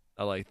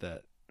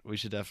that. We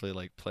should definitely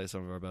like play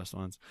some of our best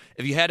ones.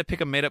 If you had to pick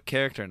a made up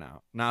character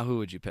now who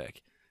would you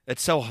pick?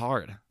 It's so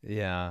hard.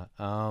 Yeah.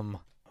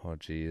 Oh,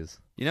 geez.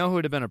 You know who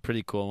would have been a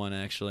pretty cool one,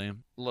 actually? A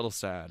little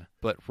sad,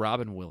 but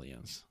Robin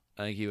Williams.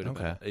 I think he would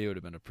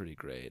have been a pretty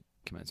great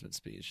commencement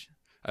speech.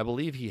 I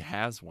believe he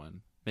has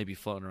one, maybe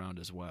floating around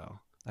as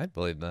well. I'd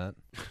believe that.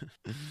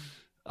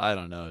 I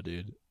don't know,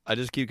 dude. I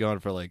just keep going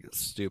for like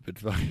stupid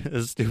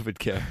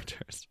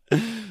characters.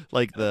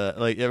 like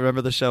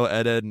remember the show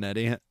Ed, Edd n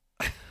Eddy?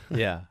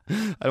 Yeah.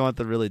 I want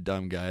the really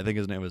dumb guy. I think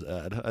his name was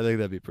Ed. I think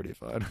that'd be pretty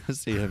fun.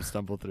 See him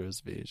stumble through a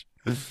speech.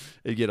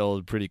 It'd get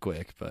old pretty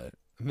quick, but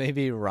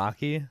maybe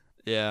Rocky.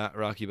 Yeah,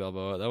 Rocky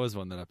Balboa. That was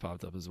one that I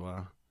popped up as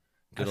well.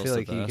 I feel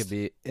like he could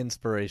be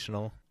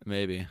inspirational.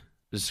 Maybe.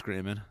 Just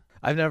screaming.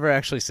 I've never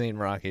actually seen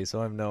Rocky, so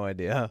I have no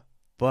idea.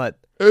 But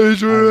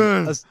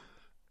Adrian!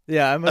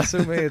 I'm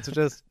assuming it's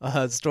just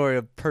a story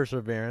of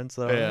perseverance.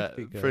 So yeah,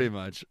 pretty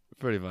much.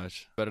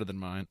 Better than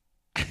mine.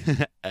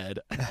 Ed.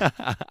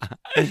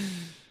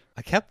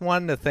 I kept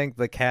wanting to think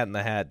The Cat in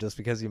the Hat just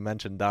because you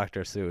mentioned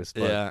Dr. Seuss.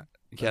 But yeah,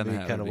 Cat in the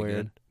Hat kind of would be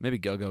weird. Good. Maybe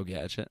Go-Go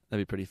Gadget.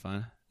 That'd be pretty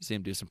fun. See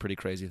him do some pretty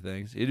crazy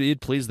things.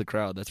 He'd please the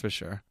crowd, that's for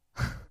sure.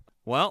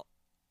 Well,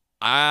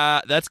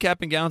 that's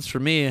Cap and Gowns for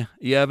me.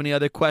 You have any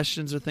other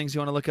questions or things you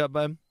want to look up,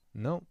 bud?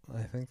 Nope,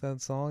 I think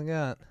that's all I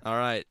got. All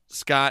right,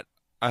 Scott,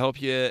 I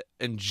hope you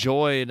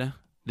enjoyed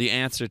the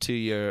answer to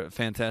your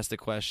fantastic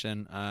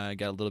question. I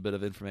got a little bit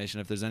of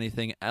information. If there's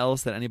anything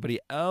else that anybody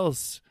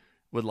else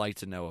would like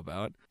to know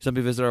about,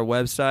 somebody visit our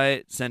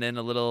website, send in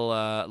a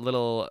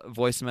little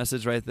voice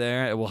message right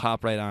there, and we'll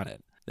hop right on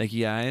it. Thank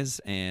you guys,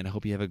 and I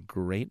hope you have a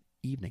great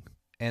evening.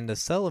 And to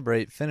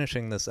celebrate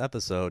finishing this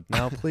episode,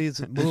 now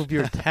please move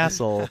your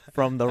tassel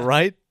from the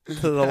right to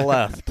the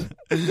left.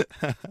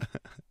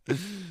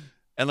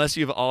 Unless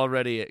you've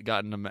already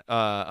gotten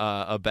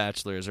a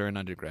bachelor's or an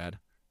undergrad,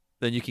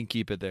 then you can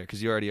keep it there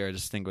because you already are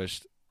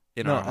distinguished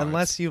in our hearts.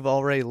 Unless you've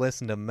already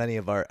listened to many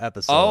of our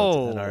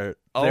episodes and are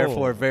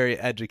therefore very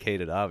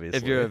educated, obviously.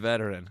 If you're a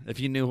veteran, if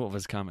you knew what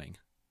was coming.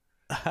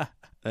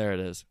 There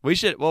it is. We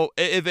should,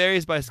 it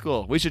varies by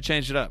school. We should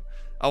change it up.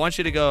 I want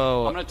you to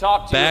go I'm going to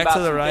talk to you back about to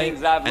the some right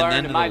things I've and learned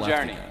then in to my the left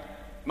journey. again.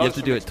 You Most have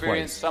to do it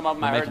experience, twice. some of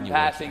them We're I heard making in you work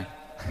passing.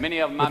 for Many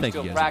of them Well, I'm thank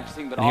still you guys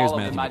practicing, again. but And here's all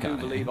of them I Matthew do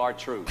McConaughey. believe are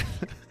true.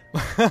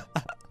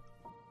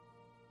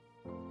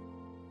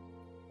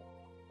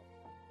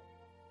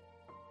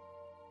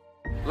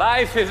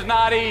 Life is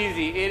not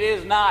easy. It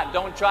is not.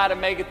 Don't try to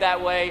make it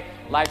that way.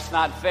 Life's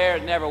not fair.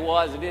 It never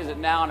was. It isn't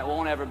now, and it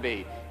won't ever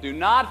be. Do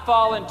not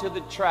fall into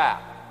the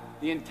trap,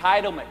 the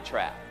entitlement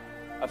trap,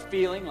 of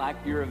feeling like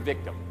you're a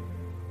victim.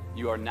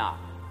 You are not.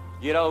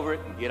 Get over it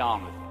and get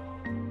on with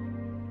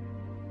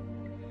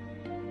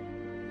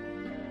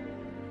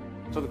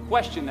it. So the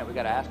question that we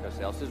got to ask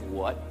ourselves is,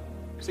 what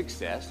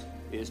success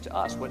is to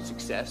us, what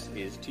success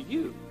is to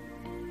you.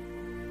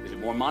 Is it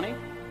more money?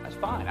 That's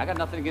fine. I got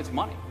nothing against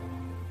money.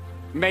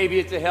 Maybe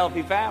it's a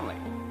healthy family.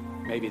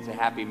 Maybe it's a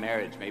happy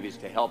marriage. Maybe it's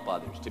to help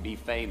others, to be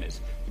famous,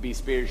 to be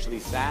spiritually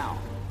sound,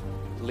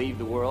 to leave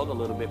the world a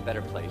little bit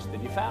better place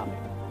than you found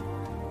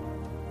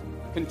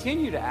it.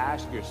 Continue to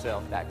ask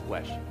yourself that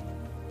question.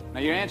 Now,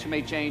 your answer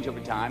may change over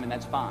time, and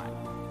that's fine.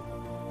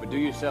 But do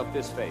yourself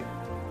this favor.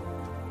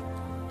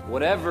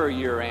 Whatever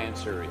your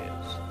answer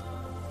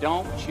is,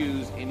 don't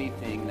choose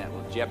anything that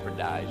will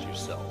jeopardize your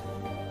soul.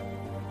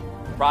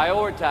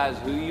 Prioritize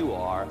who you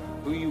are,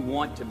 who you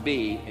want to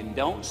be, and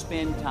don't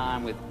spend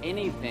time with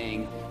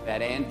anything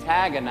that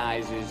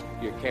antagonizes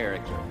your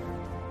character.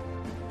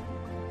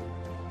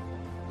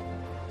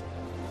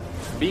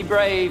 Be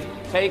brave,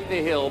 take the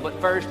hill, but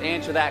first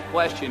answer that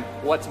question,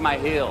 what's my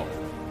hill?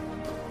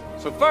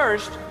 So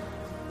first,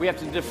 we have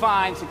to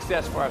define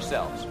success for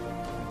ourselves.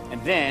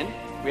 And then,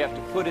 we have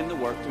to put in the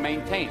work to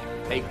maintain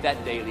it. Take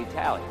that daily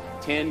tally.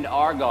 Tend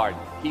our garden.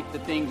 Keep the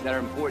things that are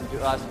important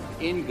to us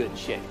in good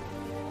shape.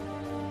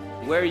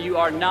 Where you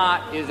are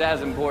not is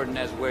as important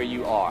as where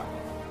you are.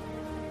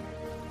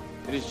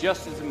 It is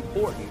just as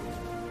important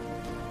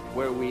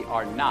where we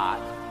are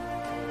not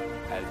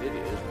as it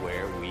is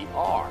where we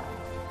are.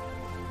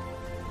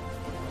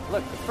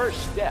 Look, the first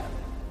step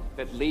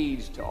that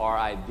leads to our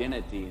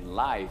identity in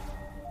life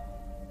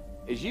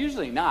is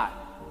usually not,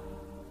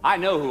 I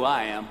know who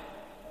I am.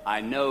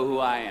 I know who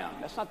I am.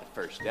 That's not the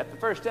first step. The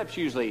first step's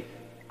usually,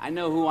 I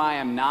know who I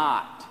am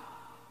not.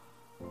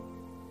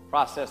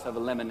 Process of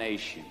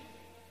elimination.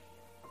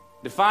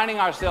 Defining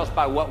ourselves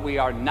by what we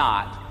are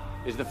not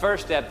is the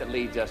first step that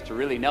leads us to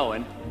really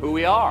knowing who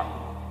we are.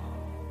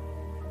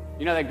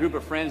 You know that group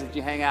of friends that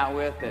you hang out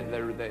with that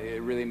they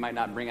really might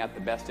not bring out the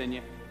best in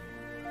you?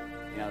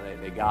 You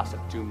know, they gossip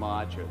too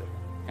much, or they're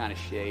kind of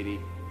shady.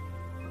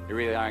 They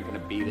really aren't going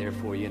to be there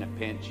for you in a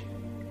pinch.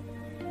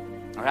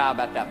 Or how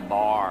about that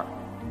bar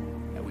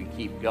that we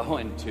keep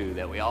going to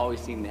that we always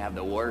seem to have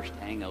the worst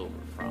hangover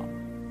from?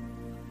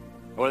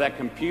 Or that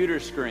computer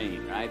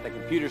screen, right? That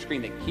computer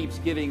screen that keeps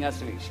giving us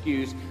an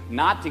excuse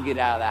not to get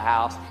out of the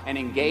house and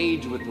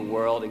engage with the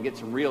world and get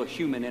some real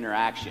human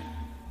interaction.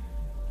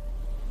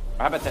 Or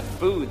how about that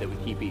food that we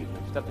keep eating?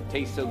 Stuff that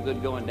tastes so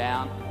good going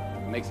down,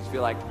 it makes us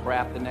feel like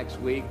crap the next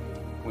week.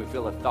 We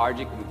feel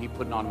lethargic and we keep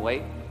putting on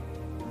weight.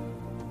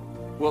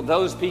 Well,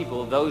 those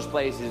people, those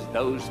places,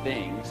 those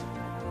things,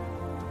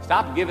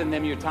 stop giving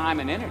them your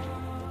time and energy.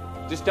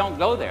 Just don't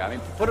go there. I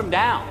mean, put them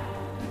down.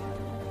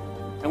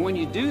 And when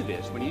you do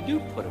this, when you do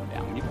put them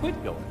down, when you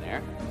quit going there,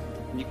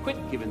 when you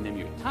quit giving them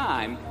your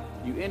time,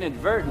 you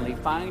inadvertently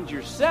find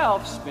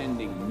yourself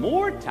spending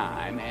more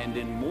time and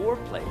in more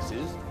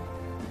places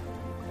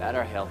that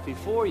are healthy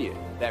for you,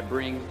 that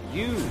bring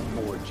you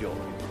more joy.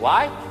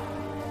 Why?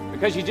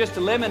 Because you just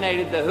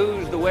eliminated the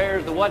who's, the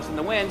where's, the what's, and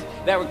the when's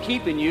that were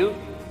keeping you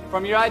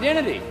from your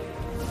identity.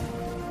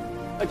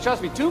 Like,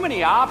 trust me, too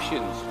many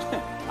options,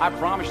 I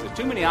promise you,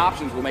 too many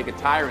options will make a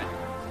tyrant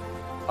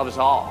of us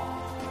all.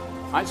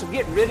 All right, so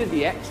get rid of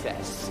the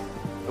excess,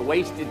 the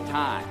wasted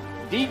time.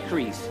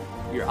 Decrease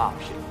your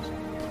options.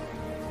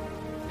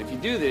 If you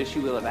do this,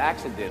 you will have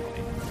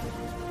accidentally,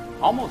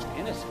 almost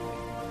innocently,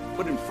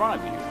 put in front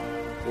of you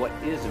what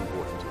is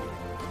important to you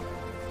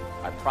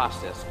by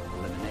process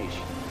of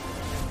elimination.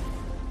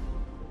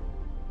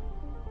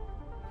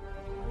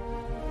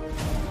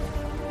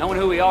 Knowing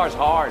who we are is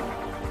hard.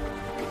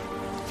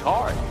 It's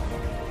hard.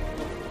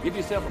 Give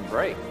yourself a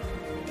break.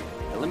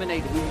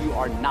 Eliminate who you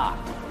are not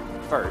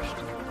first.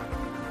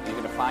 And you're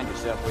going to find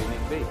yourself where you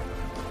need to be.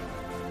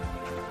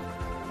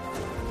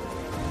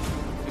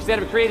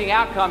 Instead of creating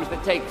outcomes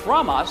that take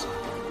from us,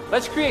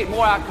 let's create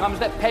more outcomes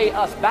that pay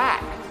us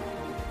back,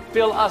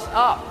 fill us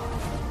up,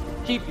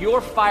 keep your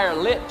fire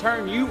lit,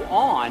 turn you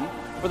on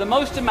for the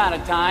most amount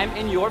of time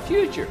in your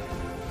future.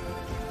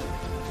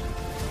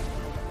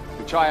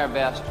 We try our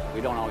best, we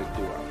don't always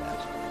do our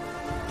best.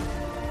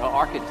 Well,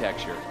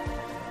 architecture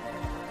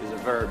is a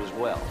verb as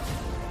well.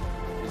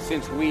 And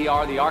since we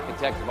are the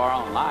architect of our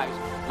own lives,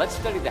 let's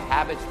study the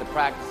habits, the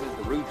practices,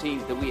 the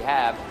routines that we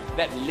have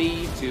that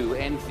lead to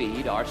and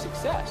feed our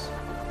success.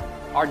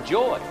 Our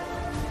joy,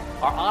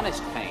 our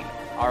honest pain,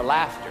 our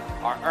laughter,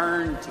 our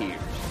earned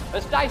tears.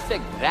 Let's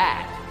dissect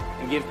that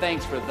and give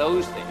thanks for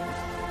those things.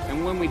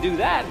 And when we do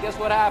that, guess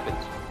what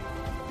happens?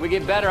 We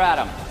get better at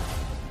them.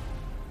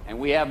 And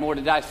we have more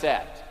to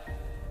dissect.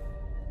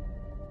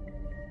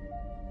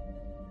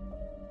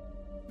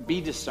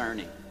 Be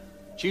discerning.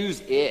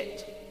 Choose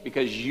it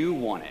because you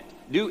want it.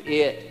 Do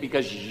it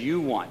because you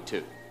want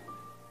to.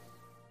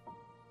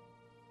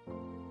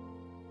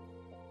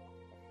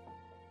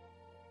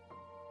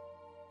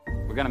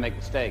 We're going to make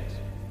mistakes.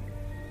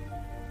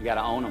 You got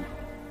to own them.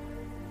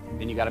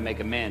 Then you got to make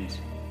amends.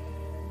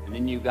 And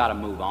then you got to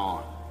move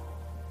on.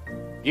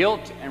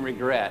 Guilt and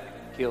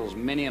regret kills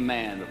many a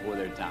man before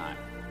their time.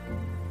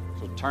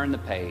 So turn the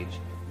page,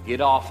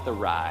 get off the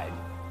ride.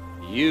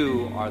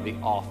 You are the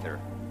author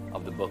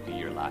of the book of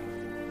your life.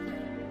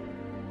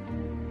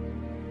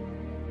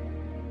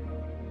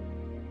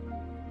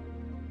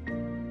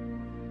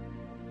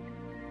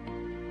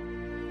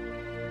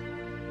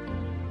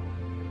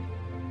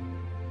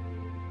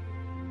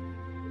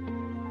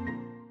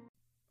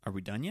 Are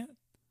we done yet?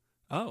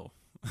 Oh,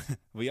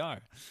 we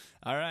are.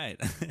 All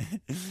right.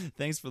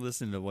 Thanks for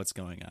listening to What's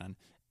Going On.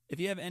 If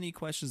you have any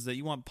questions that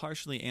you want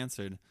partially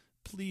answered,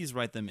 please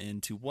write them in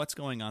to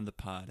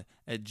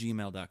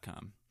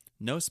what'sgoingonthepod@gmail.com.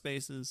 No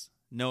spaces,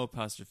 no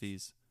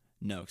apostrophes,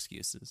 no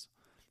excuses.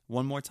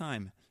 One more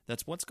time,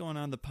 that's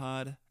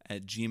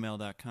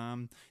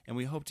what'sgoingonthepod@gmail.com, and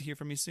we hope to hear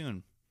from you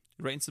soon.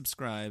 Rate and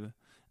subscribe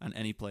on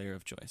any player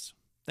of choice.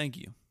 Thank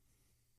you.